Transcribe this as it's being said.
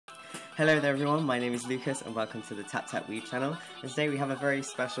Hello there everyone, my name is Lucas and welcome to the Tap Tap Weeb channel. And today we have a very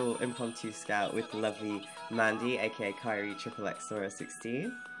special impromptu scout with the lovely Mandy, aka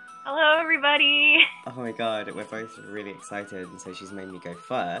KAIRIXXXSORA16. Hello everybody! Oh my god, we're both really excited and so she's made me go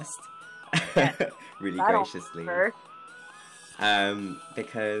first. Really graciously.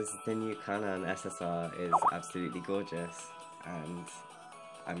 Because the new Kanan SSR is absolutely gorgeous and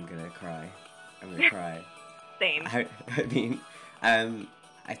I'm gonna cry. Same.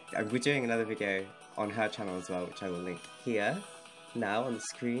 We're doing another video on her channel as well, which I will link here, now on the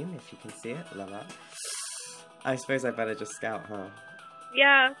screen, if you can see it. Love that. I suppose I better just scout, huh?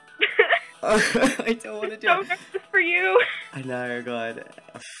 Yeah. I don't want to do it. So nervous for you. I know, God.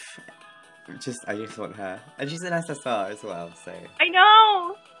 I just want her. And she's an SSR as well, so... I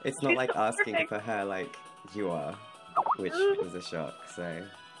know! It's not she's like so asking perfect. for her like you are, which was a shock, so...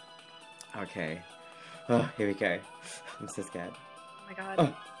 Okay. Oh, here we go. I'm so scared. Oh my god.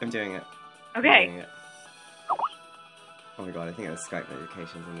 Oh, I'm doing it. Okay. I'm doing it. Oh my god, I think it was Skype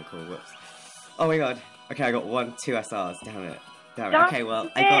notifications on the call. Whoops. Oh my god. Okay, I got 2 SRs. Damn it. Okay, well,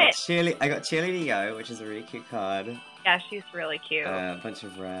 I got Cheerleader Yo, which is a really cute card. Yeah, she's really cute. A bunch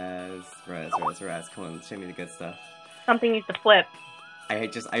of rares. Come on, show me the good stuff. Something needs to flip. I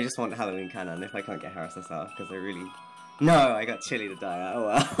just want Halloween Kanan if I can't get her SSR, because I really... No, I got Cheerleader Dia. Oh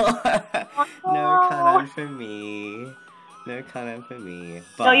well. No Kanan for me. No Kanan for me.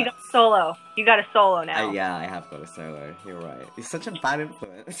 But... No, you got solo. You got a solo now. Yeah, I have got a solo. You're right. It's such a bad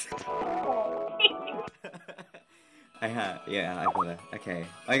influence. Yeah, I got it. Okay.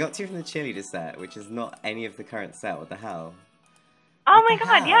 I got 2 from the cheerleader set, which is not any of the current set. What the hell? Oh my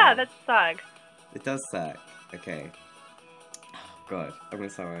god, yeah, that sucks. It does suck. Okay. Oh, god, I'm gonna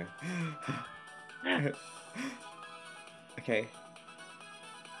sorrow. Okay.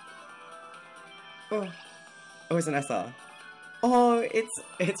 Oh, it's an SR. Oh,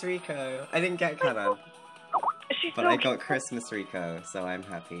 it's Rico. I didn't get Kanan. But I got Christmas Rico, so I'm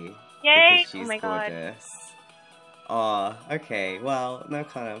happy. Yay! Because she's gorgeous. Aw, okay, well, no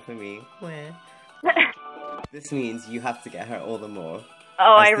Kanan for me. This means you have to get her all the more.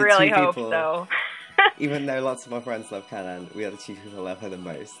 Oh, I really hope so. Even though lots of my friends love Kanan, we are the 2 people who love her the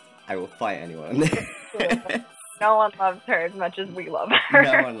most. I will fight anyone. No one loves her as much as we love her.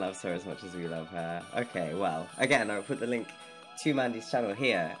 No one loves her as much as we love her. Okay, well, again, I'll put the link to Mandy's channel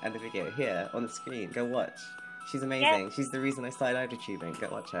here and the video here on the screen. Go watch. She's amazing. She's the reason I started idotubing. Go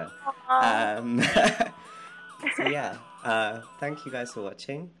watch her. So yeah, thank you guys for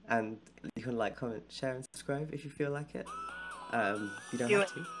watching, and you can like, comment, share, and subscribe if you feel like it. You don't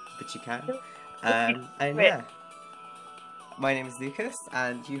have to, but you can. And yeah, my name is Lucas,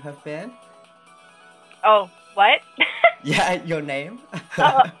 and you have been... Oh, what? Yeah, your name?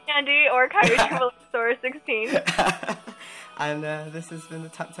 Mandy or KAIRIXXXSORA16. And this has been the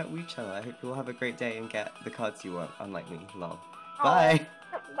Tap Tap Weeb channel. I hope you all have a great day and get the cards you want, unlike me. Lol. Bye!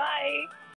 Bye!